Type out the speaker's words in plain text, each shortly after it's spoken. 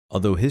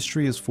Although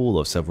history is full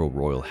of several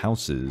royal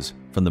houses,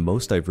 from the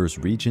most diverse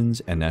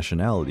regions and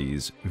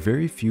nationalities,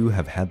 very few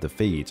have had the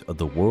fate of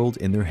the world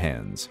in their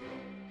hands.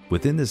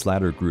 Within this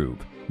latter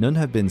group, none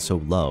have been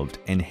so loved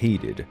and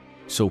hated,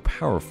 so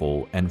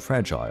powerful and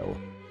fragile,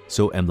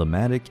 so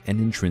emblematic and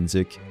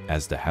intrinsic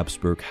as the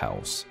Habsburg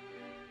house.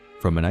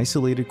 From an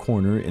isolated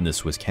corner in the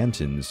Swiss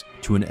cantons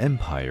to an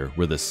empire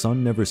where the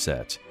sun never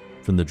set,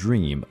 from the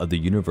dream of the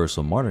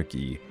universal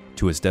monarchy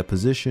to its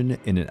deposition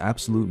in an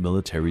absolute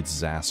military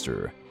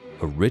disaster,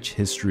 a rich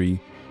history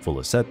full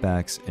of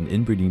setbacks and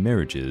inbreeding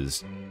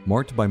marriages,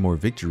 marked by more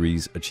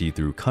victories achieved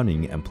through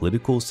cunning and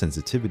political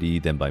sensitivity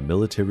than by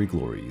military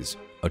glories,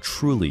 a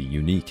truly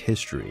unique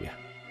history.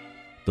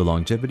 The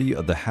longevity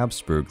of the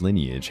Habsburg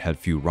lineage had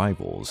few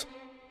rivals.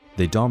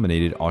 They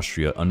dominated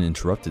Austria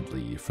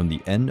uninterruptedly from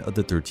the end of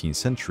the 13th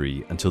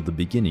century until the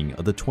beginning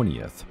of the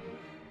 20th.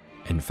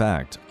 In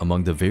fact,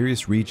 among the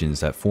various regions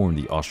that formed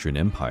the Austrian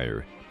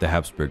Empire, the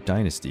Habsburg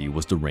dynasty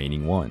was the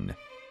reigning one.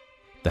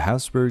 The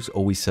Habsburgs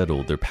always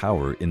settled their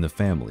power in the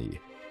family,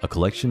 a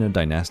collection of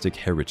dynastic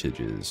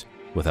heritages,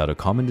 without a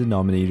common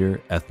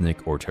denominator,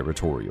 ethnic or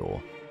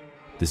territorial.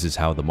 This is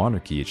how the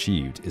monarchy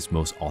achieved its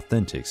most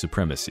authentic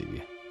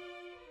supremacy.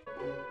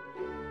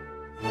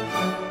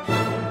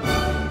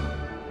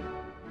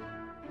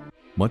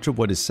 Much of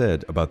what is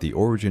said about the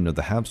origin of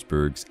the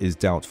Habsburgs is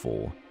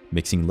doubtful,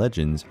 mixing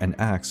legends and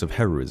acts of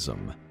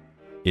heroism.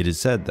 It is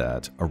said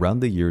that, around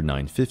the year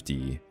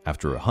 950,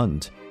 after a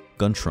hunt,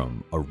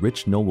 Guntram, a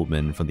rich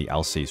nobleman from the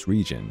Alsace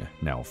region,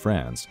 now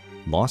France,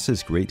 lost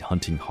his great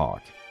hunting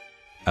hawk.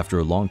 After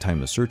a long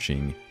time of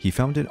searching, he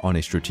found it on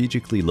a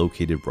strategically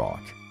located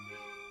rock.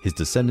 His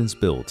descendants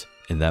built,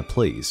 in that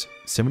place,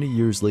 70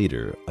 years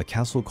later, a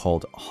castle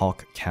called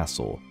Hawk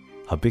Castle,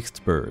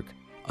 Habsburg,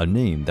 a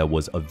name that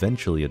was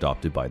eventually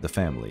adopted by the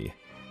family.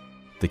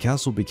 The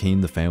castle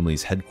became the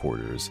family's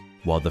headquarters,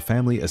 while the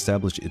family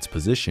established its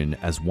position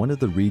as one of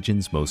the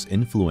region's most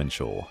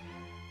influential.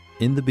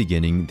 In the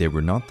beginning, they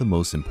were not the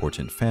most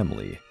important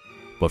family,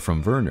 but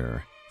from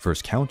Werner,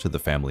 first count of the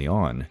family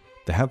on,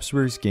 the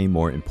Habsburgs gained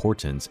more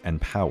importance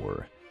and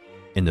power.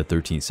 In the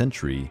 13th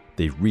century,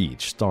 they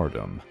reached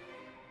stardom.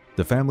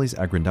 The family's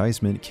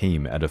aggrandizement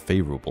came at a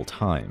favorable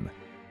time,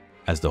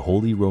 as the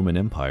Holy Roman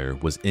Empire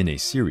was in a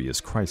serious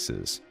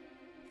crisis.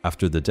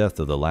 After the death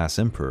of the last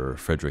emperor,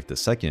 Frederick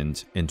II,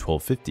 in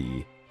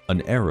 1250,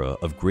 an era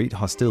of great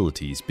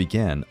hostilities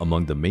began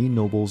among the main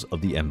nobles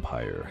of the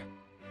empire.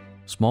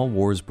 Small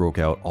wars broke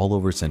out all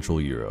over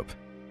Central Europe.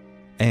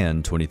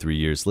 And 23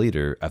 years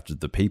later, after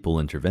the papal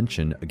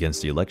intervention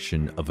against the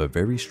election of a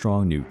very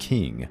strong new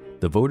king,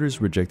 the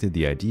voters rejected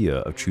the idea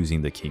of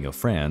choosing the King of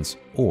France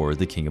or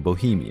the King of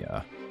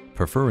Bohemia,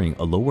 preferring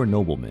a lower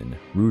nobleman,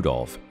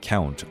 Rudolf,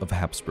 Count of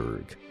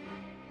Habsburg.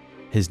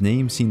 His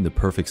name seemed the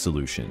perfect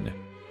solution,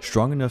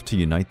 strong enough to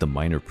unite the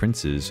minor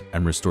princes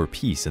and restore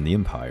peace in the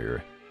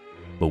empire,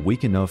 but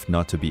weak enough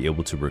not to be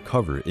able to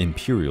recover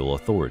imperial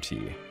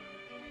authority.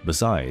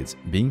 Besides,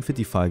 being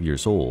 55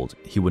 years old,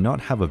 he would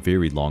not have a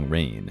very long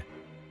reign.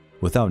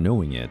 Without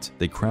knowing it,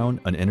 they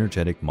crowned an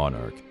energetic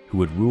monarch who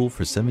would rule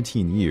for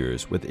 17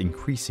 years with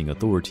increasing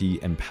authority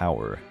and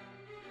power.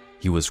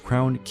 He was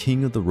crowned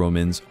King of the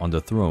Romans on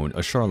the throne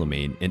of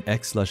Charlemagne in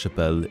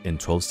Aix-la-Chapelle in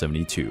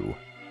 1272.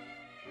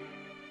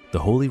 The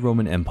Holy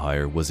Roman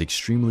Empire was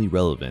extremely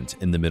relevant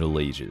in the Middle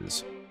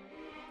Ages.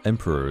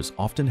 Emperors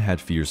often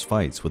had fierce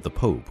fights with the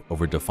Pope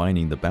over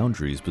defining the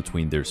boundaries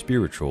between their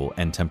spiritual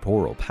and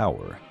temporal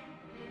power.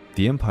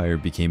 The empire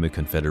became a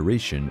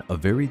confederation of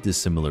very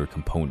dissimilar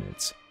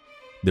components.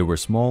 There were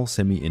small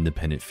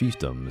semi-independent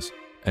fiefdoms,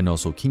 and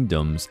also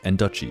kingdoms and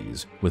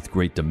duchies with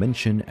great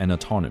dimension and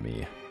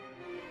autonomy.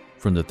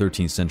 From the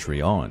 13th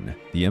century on,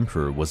 the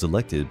emperor was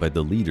elected by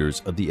the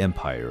leaders of the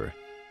empire,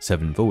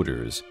 7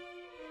 voters.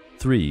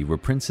 3 were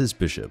princes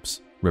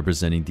bishops,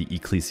 representing the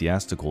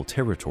ecclesiastical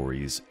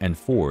territories, and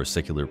 4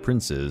 secular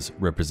princes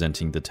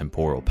representing the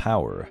temporal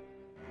power.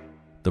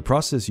 The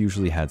process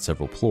usually had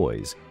several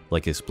ploys,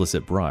 like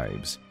explicit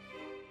bribes.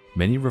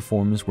 Many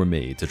reforms were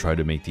made to try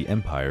to make the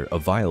empire a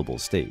viable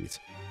state,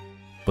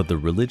 but the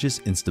religious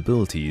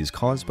instabilities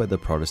caused by the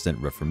Protestant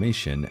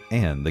Reformation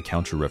and the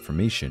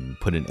Counter-Reformation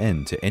put an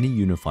end to any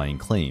unifying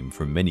claim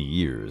for many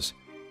years.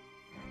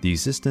 The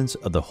existence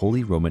of the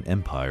Holy Roman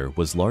Empire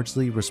was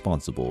largely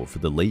responsible for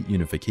the late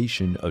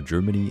unification of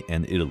Germany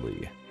and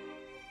Italy.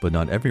 But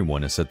not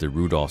everyone accepted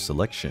Rudolf's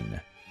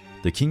election.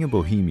 The King of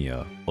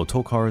Bohemia,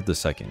 Ottokar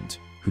II,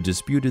 who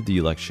disputed the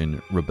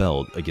election,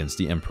 rebelled against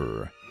the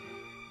emperor.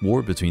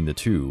 War between the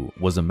two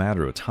was a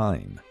matter of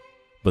time,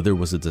 but there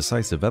was a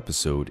decisive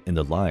episode in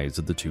the lives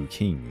of the two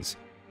kings.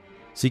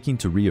 Seeking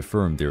to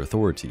reaffirm their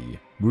authority,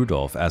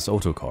 Rudolf asked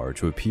Ottokar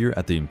to appear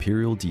at the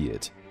imperial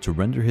diet to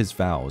render his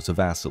vows of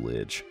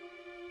vassalage.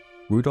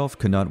 Rudolf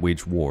could not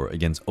wage war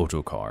against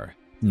Ottokar,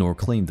 nor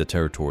claim the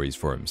territories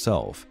for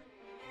himself.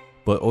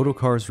 But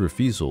Ottokar's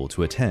refusal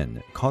to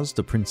attend caused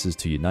the princes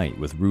to unite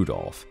with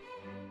Rudolf.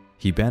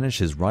 He banished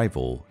his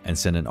rival and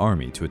sent an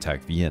army to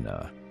attack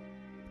Vienna.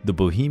 The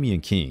Bohemian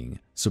king,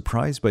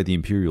 surprised by the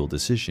imperial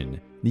decision,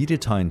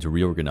 needed time to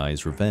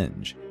reorganize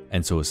revenge,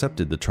 and so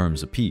accepted the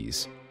terms of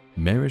peace: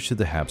 marriage to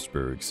the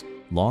Habsburgs,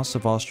 loss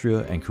of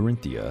Austria and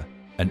Carinthia,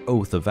 an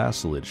oath of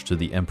vassalage to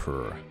the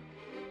emperor.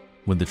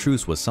 When the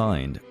truce was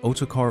signed,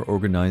 Ottokar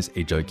organized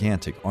a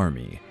gigantic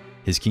army.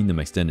 His kingdom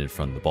extended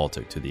from the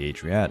Baltic to the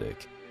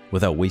Adriatic.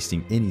 Without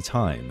wasting any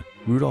time,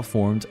 Rudolf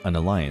formed an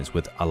alliance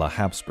with Ala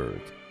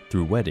Habsburg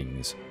through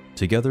weddings.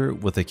 Together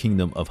with the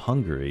Kingdom of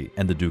Hungary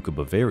and the Duke of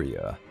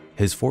Bavaria,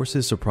 his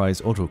forces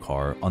surprised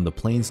Ottokar on the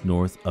plains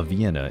north of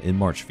Vienna in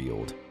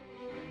Marchfield.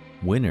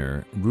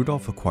 Winner,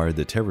 Rudolf acquired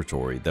the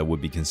territory that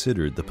would be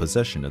considered the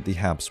possession of the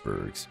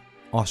Habsburgs,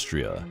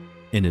 Austria,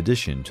 in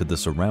addition to the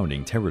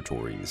surrounding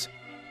territories.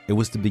 It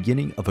was the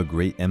beginning of a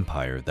great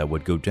empire that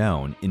would go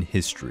down in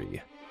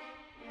history.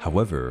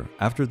 However,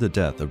 after the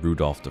death of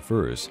Rudolf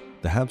I,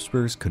 the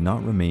Habsburgs could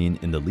not remain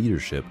in the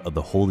leadership of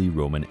the Holy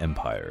Roman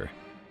Empire.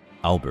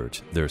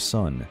 Albert, their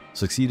son,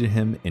 succeeded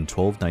him in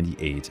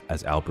 1298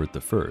 as Albert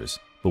I,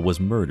 but was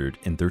murdered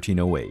in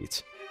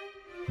 1308.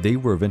 They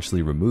were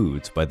eventually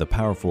removed by the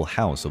powerful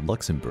House of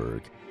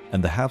Luxembourg,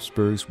 and the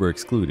Habsburgs were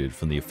excluded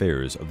from the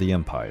affairs of the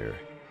empire.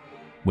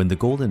 When the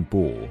Golden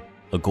Bull,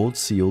 a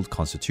gold-sealed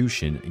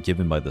constitution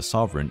given by the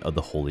sovereign of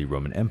the Holy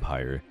Roman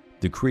Empire,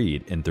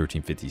 decreed in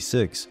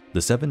 1356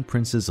 the 7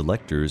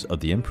 princes-electors of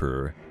the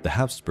emperor, the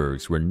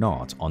Habsburgs were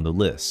not on the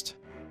list.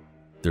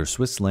 Their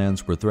Swiss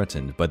lands were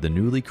threatened by the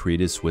newly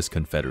created Swiss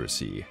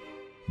Confederacy.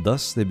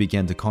 Thus, they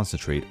began to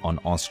concentrate on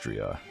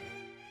Austria.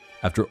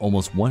 After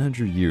almost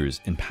 100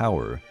 years in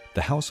power,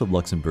 the House of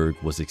Luxembourg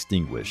was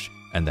extinguished,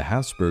 and the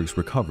Habsburgs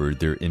recovered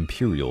their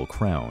imperial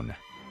crown.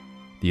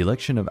 The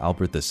election of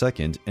Albert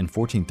II in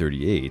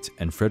 1438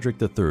 and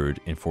Frederick III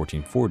in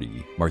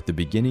 1440 marked the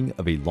beginning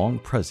of a long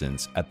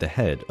presence at the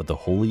head of the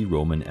Holy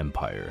Roman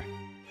Empire.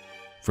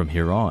 From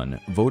here on,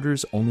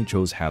 voters only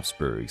chose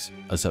Habsburgs,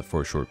 except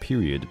for a short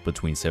period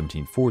between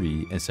 1740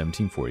 and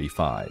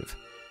 1745.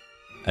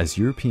 As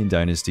European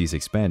dynasties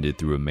expanded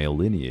through a male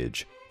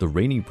lineage, the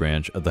reigning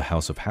branch of the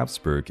House of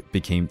Habsburg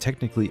became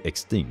technically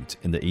extinct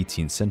in the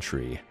 18th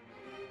century.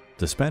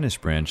 The Spanish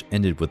branch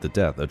ended with the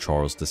death of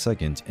Charles II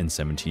in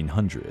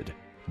 1700,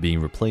 being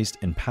replaced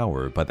in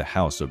power by the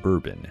House of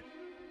Bourbon.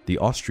 The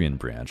Austrian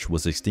branch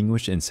was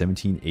extinguished in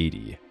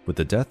 1780 with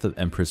the death of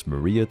Empress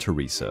Maria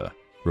Theresa,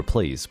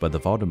 replaced by the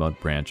Valdemar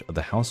branch of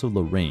the House of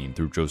Lorraine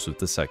through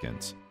Joseph II.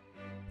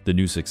 The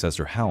new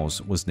successor house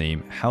was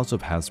named House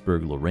of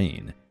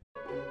Habsburg-Lorraine.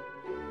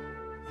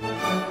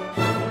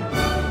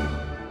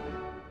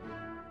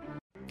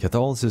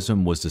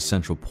 Catholicism was the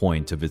central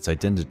point of its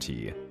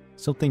identity,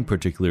 something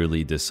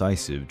particularly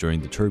decisive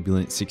during the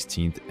turbulent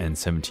 16th and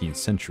 17th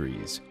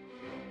centuries.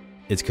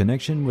 Its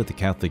connection with the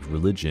Catholic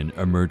religion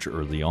emerged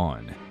early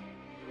on.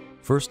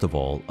 First of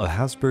all, a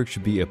Habsburg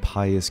should be a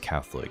pious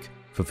Catholic,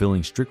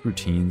 fulfilling strict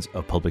routines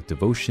of public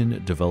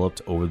devotion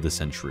developed over the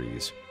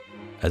centuries.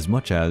 As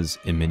much as,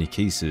 in many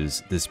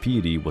cases, this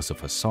piety was a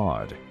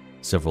facade,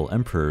 several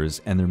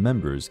emperors and their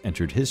members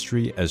entered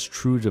history as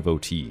true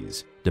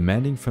devotees,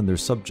 demanding from their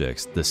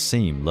subjects the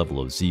same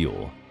level of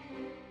zeal.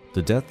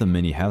 The death of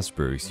many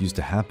Habsburgs used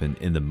to happen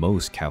in the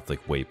most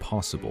Catholic way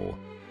possible.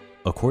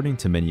 According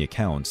to many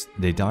accounts,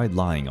 they died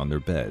lying on their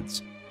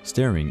beds,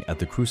 staring at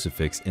the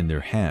crucifix in their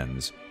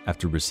hands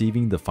after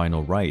receiving the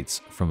final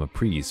rites from a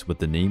priest with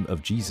the name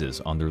of Jesus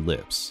on their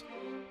lips.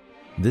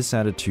 This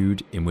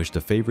attitude, in which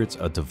the favorites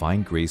of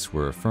divine grace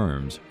were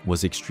affirmed,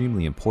 was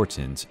extremely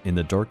important in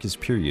the darkest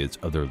periods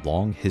of their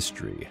long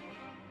history.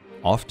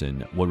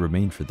 Often, what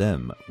remained for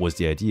them was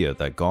the idea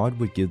that God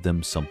would give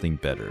them something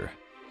better.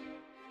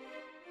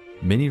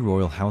 Many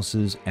royal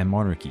houses and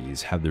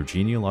monarchies have their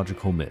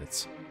genealogical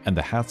myths, and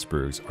the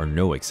Habsburgs are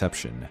no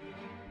exception.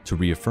 To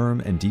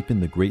reaffirm and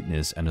deepen the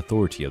greatness and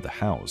authority of the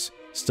house,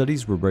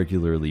 studies were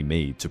regularly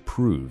made to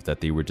prove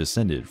that they were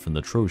descended from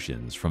the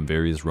Trojans from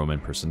various Roman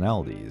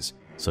personalities,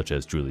 such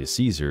as Julius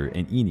Caesar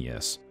and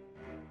Aeneas.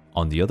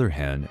 On the other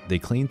hand, they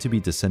claimed to be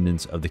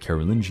descendants of the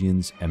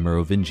Carolingians and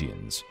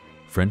Merovingians,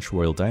 French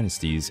royal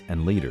dynasties,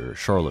 and later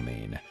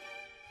Charlemagne.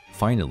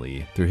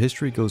 Finally, their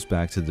history goes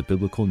back to the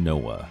biblical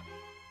Noah.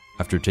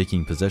 After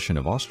taking possession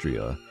of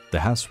Austria, the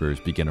Habsburgs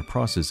began a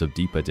process of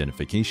deep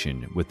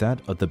identification with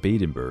that of the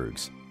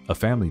Badenburgs, a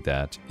family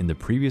that, in the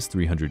previous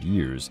 300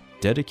 years,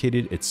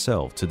 dedicated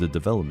itself to the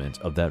development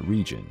of that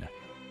region.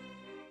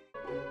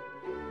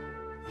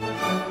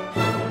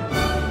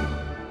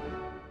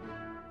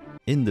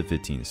 In the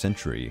 15th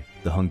century,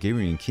 the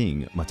Hungarian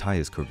king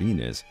Matthias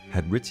Corvinus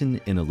had written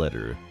in a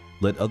letter,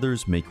 "Let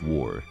others make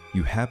war,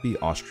 you happy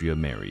Austria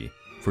marry,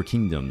 for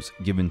kingdoms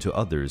given to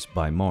others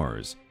by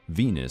Mars,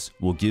 Venus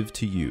will give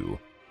to you."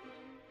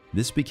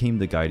 This became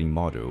the guiding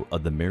motto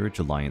of the marriage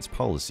alliance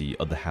policy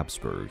of the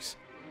Habsburgs.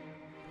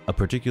 A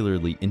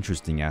particularly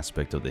interesting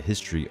aspect of the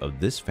history of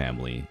this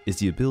family is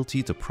the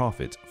ability to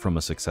profit from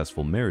a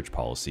successful marriage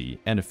policy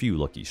and a few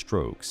lucky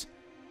strokes.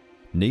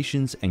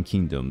 Nations and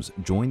kingdoms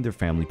joined their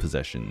family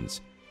possessions.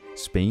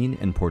 Spain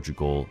and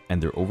Portugal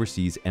and their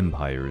overseas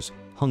empires,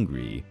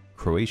 Hungary,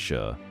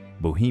 Croatia,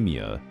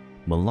 Bohemia,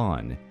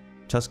 Milan,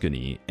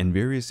 Tuscany, and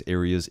various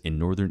areas in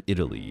northern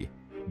Italy,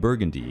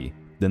 Burgundy,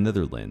 the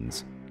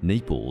Netherlands,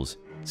 Naples,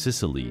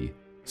 Sicily,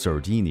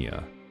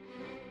 Sardinia.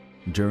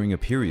 During a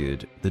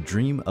period, the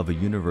dream of a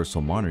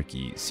universal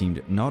monarchy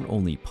seemed not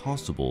only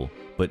possible,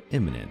 but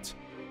imminent.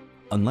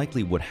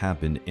 Unlikely what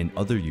happened in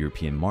other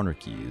European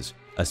monarchies,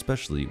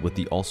 especially with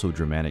the also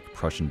dramatic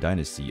Prussian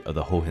dynasty of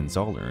the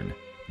Hohenzollern,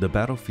 the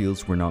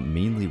battlefields were not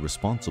mainly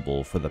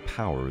responsible for the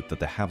power that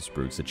the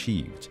Habsburgs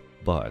achieved,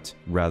 but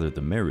rather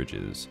the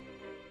marriages.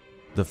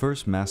 The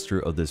first master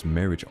of this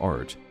marriage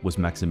art was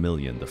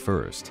Maximilian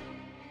I.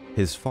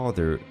 His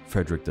father,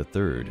 Frederick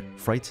III,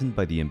 frightened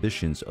by the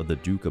ambitions of the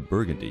Duke of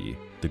Burgundy,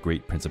 the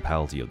great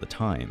principality of the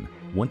time,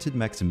 wanted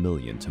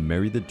Maximilian to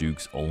marry the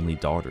Duke's only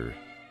daughter.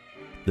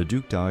 The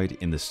Duke died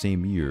in the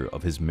same year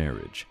of his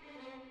marriage.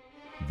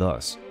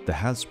 Thus, the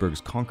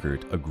Habsburgs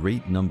conquered a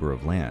great number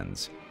of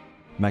lands.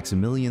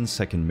 Maximilian's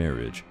second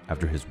marriage,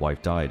 after his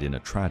wife died in a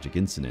tragic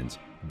incident,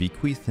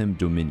 bequeathed him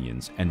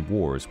dominions and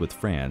wars with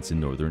France in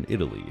northern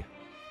Italy.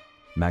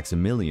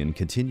 Maximilian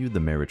continued the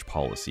marriage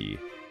policy.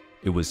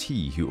 It was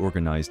he who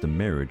organized the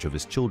marriage of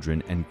his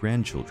children and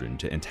grandchildren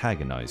to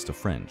antagonize the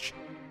French.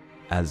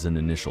 As an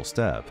initial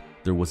step,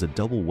 there was a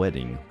double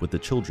wedding with the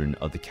children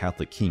of the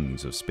Catholic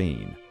kings of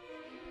Spain.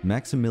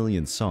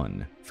 Maximilian's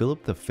son,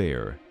 Philip the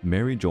Fair,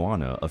 married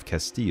Joanna of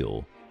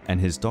Castile, and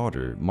his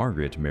daughter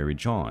Margaret married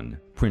John,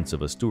 Prince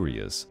of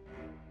Asturias.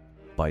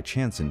 By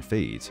chance and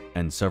fate,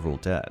 and several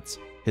deaths,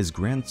 his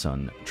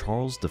grandson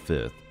Charles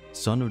V,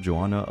 son of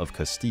Joanna of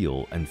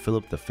Castile and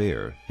Philip the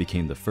Fair,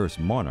 became the first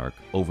monarch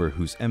over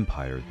whose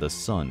empire the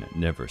sun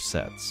never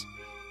sets.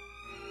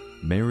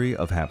 Mary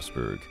of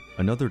Habsburg,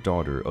 another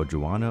daughter of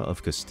Joanna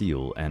of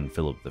Castile and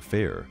Philip the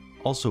Fair,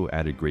 also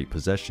added great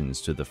possessions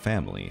to the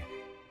family.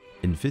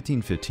 In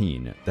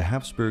 1515, the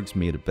Habsburgs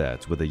made a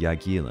bet with the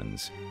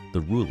Jagiellons,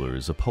 the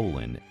rulers of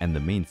Poland and the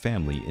main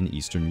family in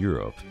Eastern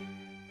Europe.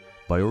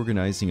 By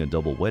organizing a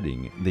double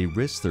wedding, they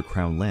risked their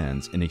crown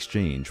lands in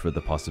exchange for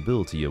the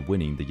possibility of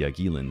winning the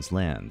Jagiellons'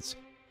 lands.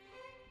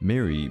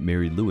 Mary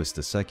married Louis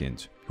II,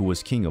 who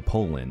was king of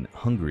Poland,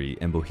 Hungary,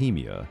 and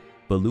Bohemia,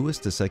 but Louis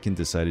II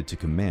decided to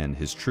command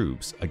his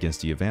troops against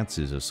the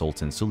advances of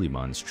Sultan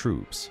Suleiman's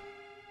troops.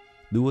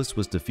 Louis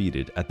was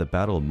defeated at the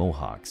Battle of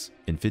Mohacs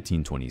in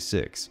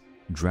 1526,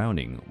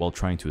 drowning while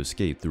trying to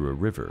escape through a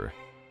river.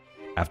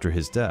 After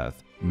his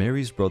death,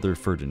 Mary's brother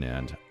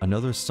Ferdinand,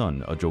 another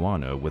son of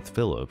Joanna with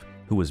Philip,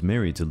 who was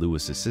married to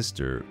Louis's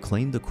sister,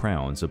 claimed the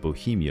crowns of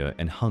Bohemia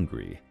and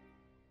Hungary.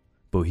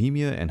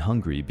 Bohemia and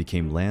Hungary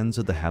became lands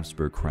of the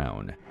Habsburg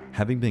crown,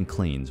 having been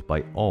claimed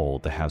by all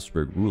the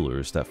Habsburg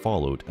rulers that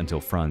followed until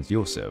Franz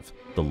Joseph,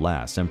 the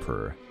last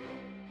emperor.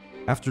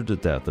 After the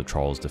death of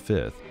Charles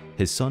V,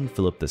 his son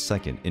Philip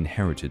II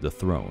inherited the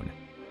throne.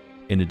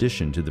 In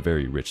addition to the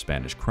very rich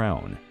Spanish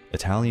crown,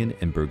 Italian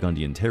and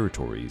Burgundian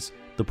territories,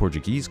 the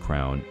Portuguese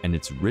crown, and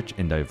its rich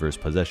and diverse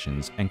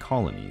possessions and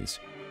colonies.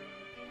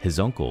 His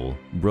uncle,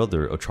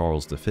 brother of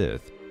Charles V,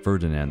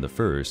 Ferdinand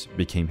I,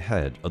 became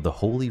head of the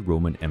Holy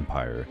Roman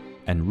Empire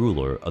and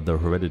ruler of the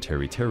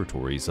hereditary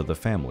territories of the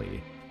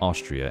family,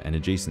 Austria and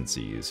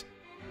adjacencies,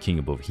 King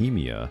of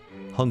Bohemia,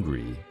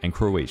 Hungary, and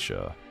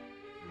Croatia.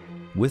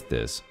 With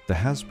this, the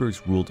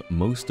Habsburgs ruled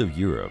most of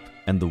Europe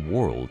and the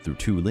world through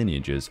two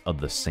lineages of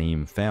the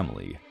same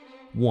family.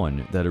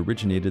 One that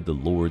originated the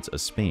lords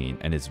of Spain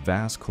and its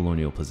vast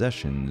colonial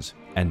possessions,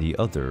 and the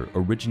other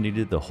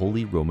originated the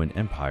Holy Roman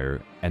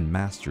Empire and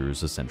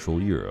masters of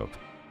Central Europe.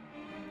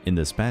 In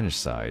the Spanish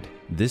side,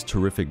 this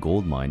terrific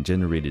gold mine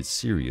generated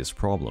serious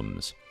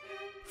problems.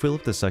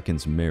 Philip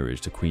II's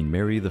marriage to Queen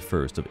Mary I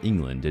of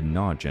England did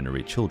not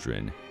generate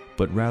children,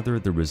 but rather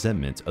the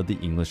resentment of the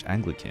English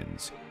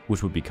Anglicans,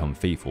 which would become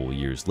fateful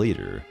years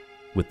later,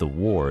 with the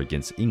war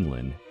against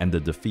England and the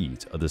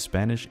defeat of the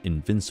Spanish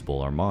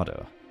Invincible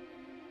Armada.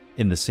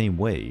 In the same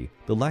way,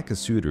 the lack of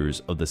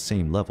suitors of the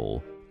same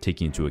level,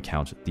 taking into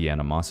account the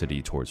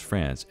animosity towards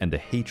France and the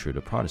hatred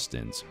of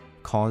Protestants,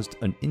 caused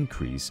an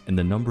increase in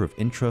the number of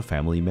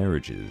intra-family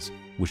marriages,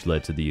 which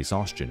led to the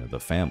exhaustion of the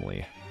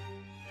family.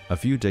 A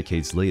few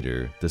decades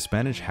later, the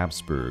Spanish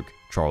Habsburg,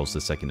 Charles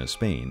II of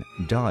Spain,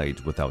 died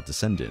without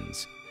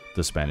descendants.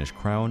 The Spanish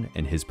crown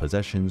and his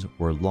possessions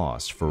were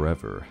lost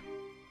forever.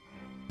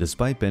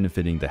 Despite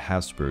benefiting the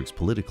Habsburgs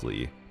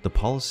politically, the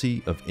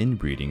policy of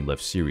inbreeding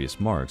left serious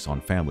marks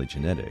on family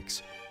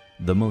genetics.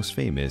 The most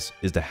famous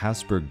is the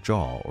Habsburg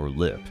jaw or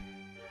lip.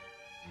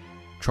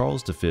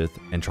 Charles V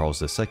and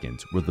Charles II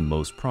were the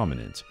most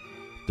prominent.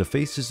 The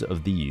faces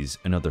of these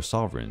and other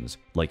sovereigns,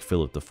 like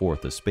Philip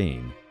IV of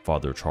Spain,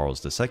 Father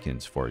Charles II,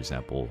 for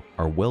example,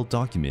 are well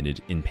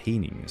documented in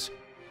paintings.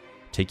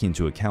 Taking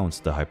into account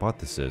the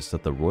hypothesis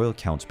that the royal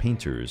count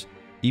painters,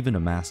 even a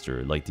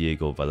master like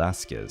Diego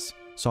Velázquez,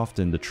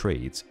 softened the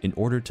traits in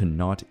order to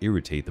not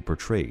irritate the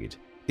portrayed,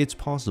 it's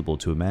possible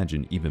to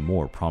imagine even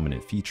more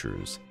prominent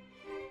features.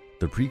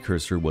 The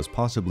precursor was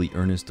possibly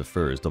Ernest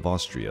I of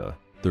Austria,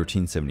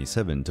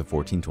 1377 to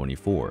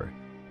 1424.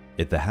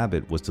 If the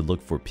habit was to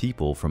look for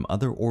people from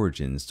other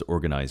origins to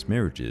organize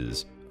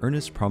marriages,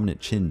 Ernest's prominent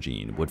chin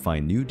gene would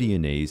find new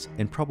DNAs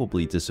and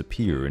probably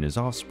disappear in his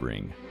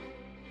offspring.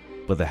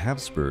 But the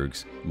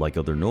Habsburgs, like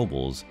other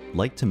nobles,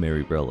 liked to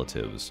marry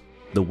relatives.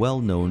 The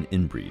well-known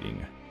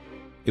inbreeding.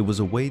 It was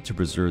a way to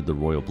preserve the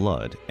royal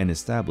blood and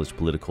establish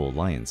political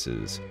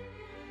alliances.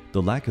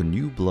 The lack of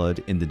new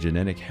blood in the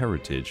genetic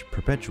heritage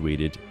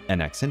perpetuated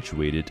and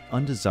accentuated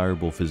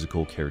undesirable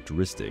physical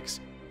characteristics,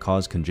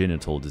 caused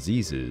congenital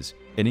diseases,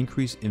 and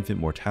increased infant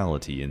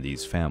mortality in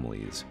these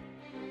families.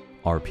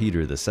 Our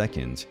Peter II,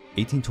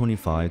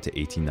 1825 to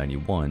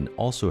 1891,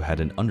 also had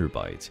an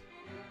underbite.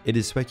 It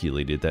is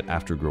speculated that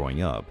after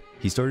growing up,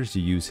 he started to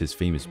use his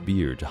famous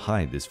beard to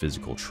hide this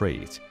physical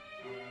trait.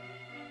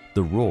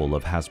 The role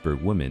of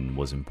Habsburg women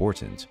was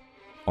important.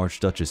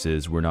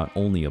 Archduchesses were not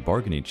only a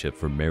bargaining chip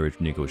for marriage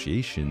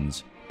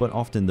negotiations, but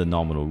often the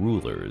nominal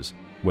rulers,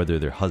 whether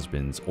their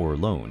husbands or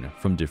alone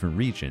from different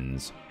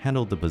regions,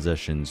 handled the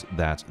possessions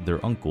that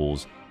their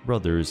uncles,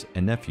 brothers,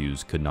 and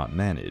nephews could not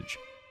manage.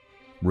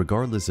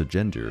 Regardless of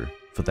gender,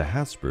 for the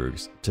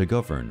Habsburgs, to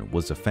govern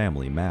was a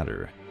family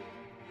matter.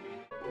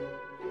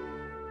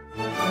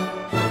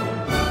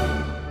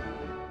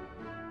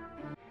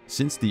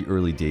 Since the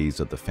early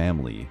days of the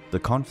family, the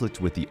conflict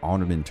with the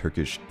Ottoman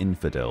Turkish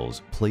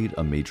infidels played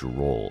a major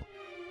role.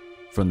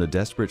 From the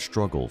desperate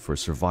struggle for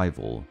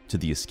survival to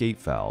the escape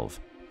valve,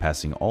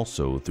 passing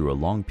also through a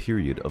long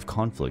period of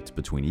conflict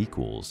between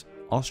equals,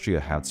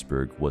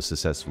 Austria-Habsburg was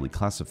successfully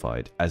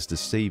classified as the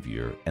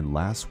savior and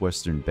last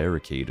Western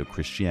barricade of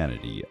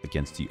Christianity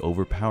against the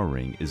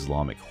overpowering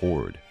Islamic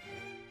horde.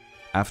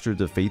 After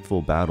the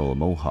fateful Battle of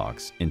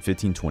Mohawks in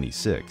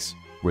 1526,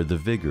 where the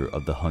vigor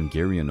of the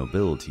Hungarian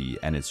nobility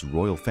and its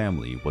royal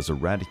family was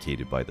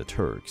eradicated by the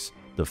Turks,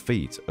 the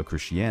fate of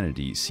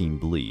Christianity seemed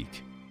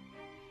bleak.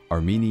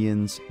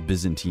 Armenians,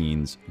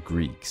 Byzantines,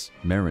 Greeks,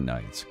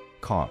 Maronites,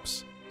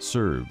 Copts,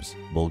 Serbs,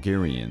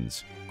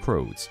 Bulgarians,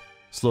 Croats,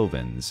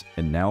 Slovens,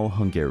 and now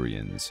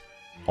Hungarians,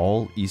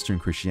 all Eastern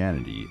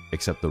Christianity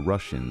except the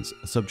Russians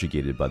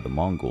subjugated by the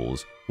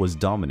Mongols was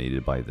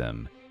dominated by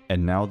them,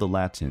 and now the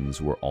Latins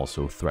were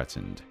also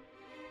threatened.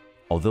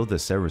 Although the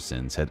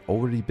Saracens had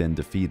already been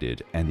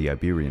defeated and the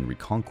Iberian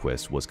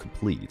reconquest was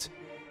complete,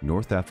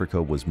 North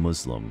Africa was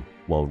Muslim,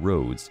 while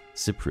Rhodes,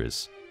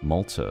 Cyprus,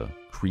 Malta,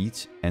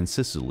 Crete, and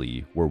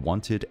Sicily were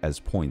wanted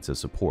as points of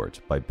support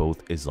by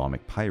both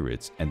Islamic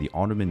pirates and the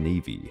Ottoman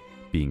navy,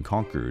 being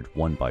conquered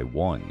one by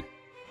one.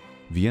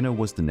 Vienna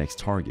was the next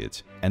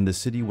target, and the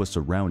city was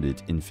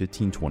surrounded in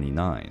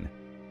 1529.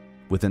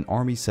 With an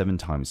army 7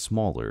 times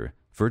smaller,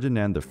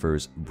 Ferdinand I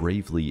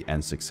bravely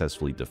and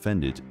successfully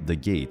defended the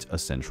gate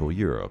of Central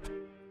Europe.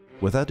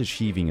 Without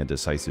achieving a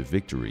decisive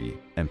victory,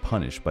 and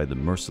punished by the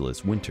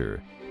merciless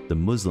winter, the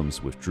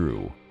Muslims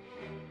withdrew.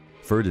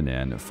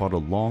 Ferdinand fought a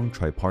long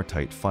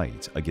tripartite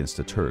fight against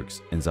the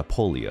Turks in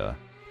Zapolia,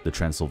 the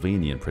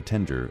Transylvanian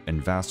pretender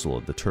and vassal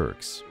of the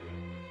Turks.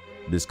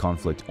 This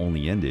conflict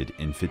only ended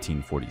in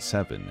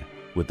 1547,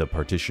 with the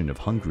partition of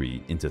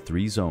Hungary into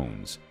 3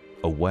 zones,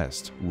 a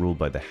west ruled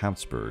by the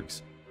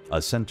Habsburgs,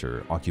 a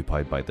center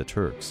occupied by the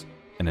Turks,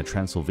 and a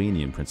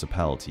Transylvanian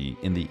principality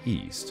in the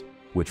east,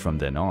 which from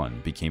then on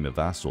became a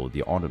vassal of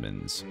the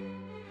Ottomans.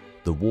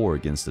 The war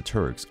against the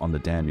Turks on the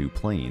Danube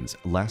plains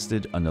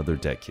lasted another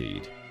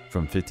decade,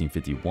 from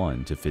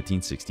 1551 to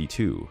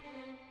 1562.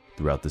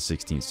 Throughout the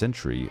 16th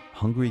century,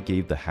 Hungary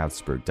gave the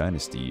Habsburg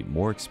dynasty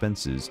more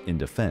expenses in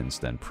defense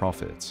than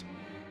profits.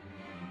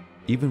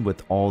 Even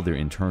with all their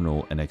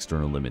internal and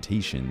external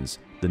limitations,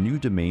 the new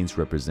domains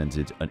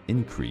represented an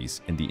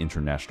increase in the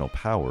international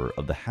power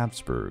of the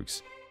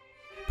Habsburgs.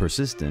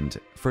 Persistent,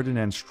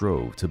 Ferdinand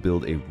strove to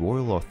build a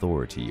royal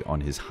authority on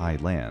his high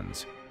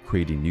lands,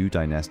 creating new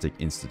dynastic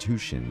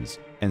institutions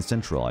and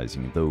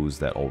centralizing those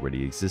that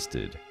already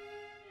existed.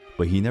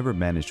 But he never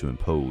managed to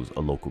impose a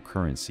local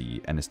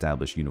currency and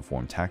establish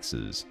uniform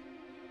taxes.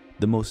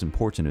 The most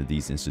important of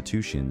these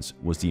institutions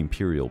was the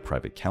Imperial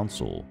Private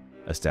Council,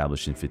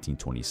 established in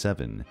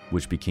 1527,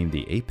 which became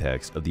the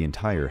apex of the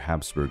entire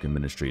Habsburg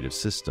administrative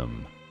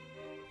system.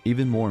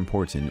 Even more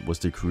important was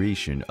the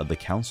creation of the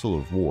Council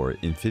of War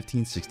in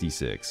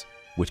 1566,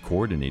 which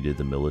coordinated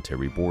the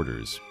military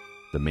borders.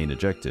 The main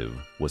objective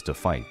was to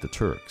fight the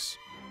Turks.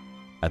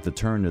 At the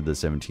turn of the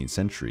 17th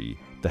century,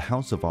 the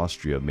House of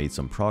Austria made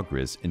some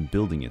progress in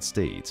building its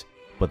state,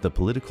 but the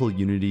political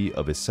unity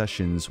of its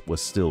sessions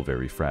was still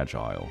very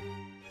fragile.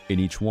 In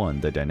each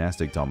one, the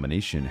dynastic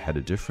domination had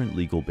a different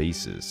legal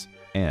basis,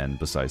 and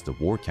besides the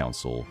War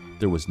Council,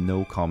 there was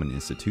no common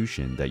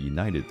institution that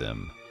united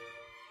them.